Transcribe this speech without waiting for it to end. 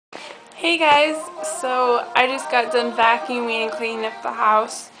Hey guys, so I just got done vacuuming and cleaning up the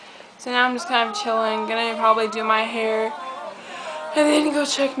house. So now I'm just kind of chilling, gonna probably do my hair and then go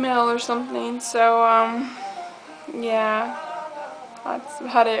check mail or something. So, yeah, that's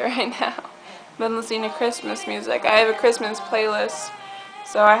about it right now. Been listening to Christmas music. I have a Christmas playlist.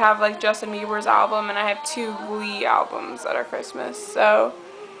 So I have like Justin Bieber's album and I have 2 Glee albums that are Christmas. So,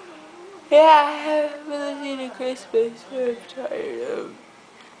 yeah, I have been listening to Christmas. I'm tired of.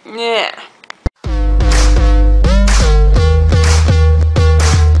 Yeah.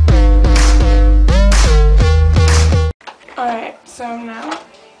 Alright, so now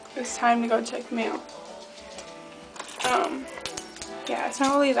it's time to go check mail. Yeah, it's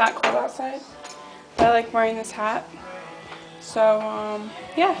not really that cold outside, but I like wearing this hat. So,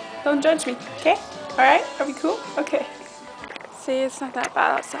 yeah, don't judge me, okay? Alright, are we cool? Okay. See, it's not that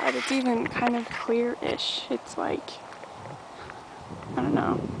bad outside. It's even kind of clear-ish. It's like, I don't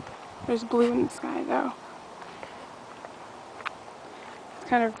know. There's blue in the sky, though. It's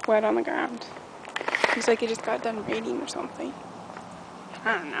kind of wet on the ground. Looks like it just got done raining or something.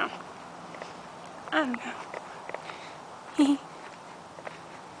 I don't know.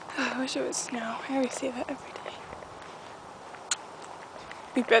 I wish it was snow. I always say that every day.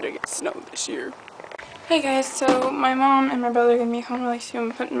 We better get snow this year. Hey guys, so my mom and my brother are gonna be home really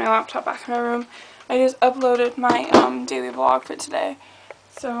soon. I'm putting my laptop back in my room. I just uploaded my daily vlog for today.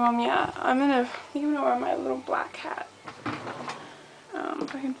 So yeah, I'm gonna wear my little black hat.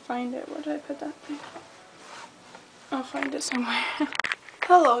 If I can find it. Where did I put that thing? I'll find it somewhere.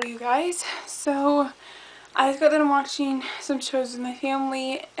 Hello you guys. So I just got done watching some shows with my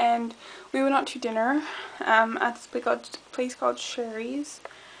family and we went out to dinner at this place called Sherry's.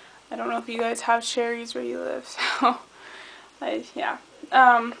 I don't know if you guys have Sherry's where you live, so yeah.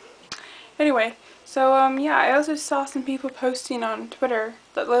 Anyway, so yeah, I also saw some people posting on Twitter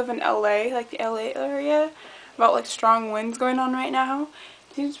that live in LA, like the LA area, about like strong winds going on right now.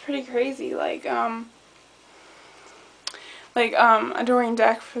 It seems pretty crazy. Adoring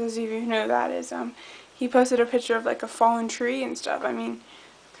Deck, for those of you who know who that is, he posted a picture of like a fallen tree and stuff. I mean,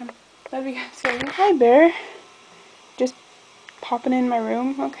 that'd be kind of scary. Hi bear. Just popping in my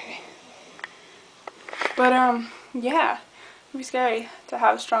room. Okay. But yeah, it'd be scary to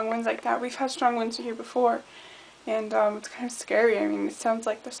have strong winds like that. We've had strong winds here before, and it's kind of scary. I mean, it sounds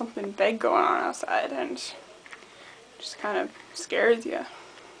like there's something big going on outside, and it just kind of scares you.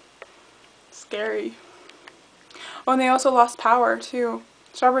 Scary. Oh, and they also lost power too.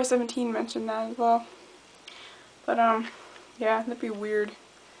 Strawberry 17 mentioned that as well. But yeah, that'd be weird.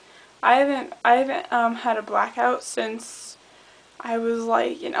 I haven't had a blackout since I was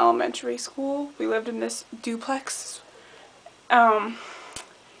like in elementary school. We lived in this duplex.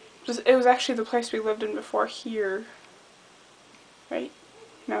 It was actually the place we lived in before here. Right?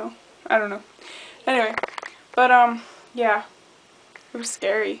 No? I don't know. Anyway, but yeah. It was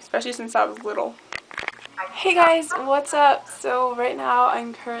scary, especially since I was little. Hey guys, what's up? So right now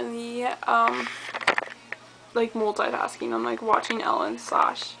I'm currently like multitasking. I'm like watching Ellen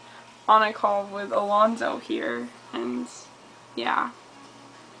 / on a call with Alonzo here, and yeah.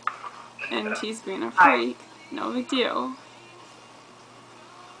 And he's being a freak. No big deal.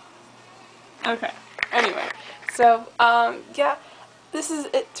 Okay. Anyway, so yeah, this is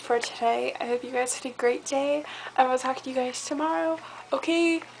it for today. I hope you guys had a great day. I will talk to you guys tomorrow.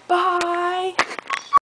 Okay, bye!